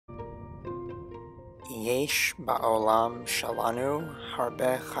יש בעולם שלנו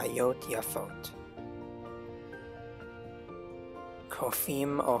הרבה חיות יפות.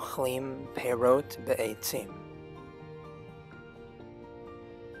 קופים אוכלים פירות בעצים.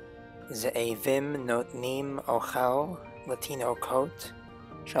 זאבים נותנים אוכל לתינוקות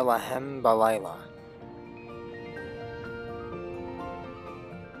שלהם בלילה.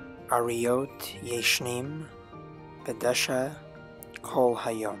 אריות ישנים בדשא כל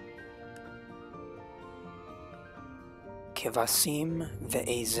היום. כבשים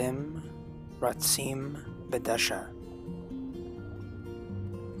ועזים רצים בדשא.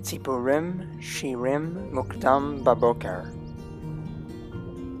 ציפורים שירים מוקדם בבוקר.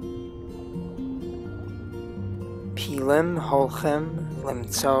 פילים הולכים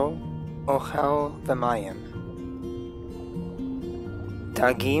למצוא אוכל ומים.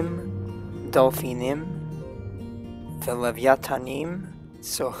 דגים, דולפינים ולוויתנים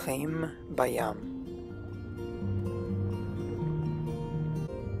שוחים בים.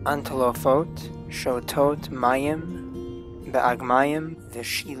 אנטלופות שותות מים באגמיים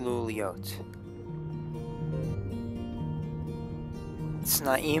ושילוליות.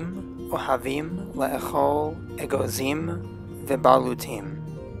 צנאים אוהבים לאכול אגוזים ובלוטים.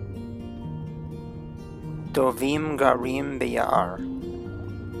 דובים גרים ביער.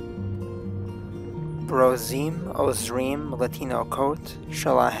 ברוזים עוזרים לתינוקות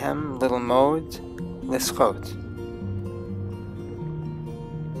שלהם ללמוד לשחות.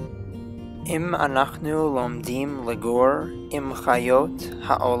 אם אנחנו לומדים לגור עם חיות,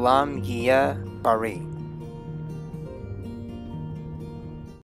 העולם יהיה בריא.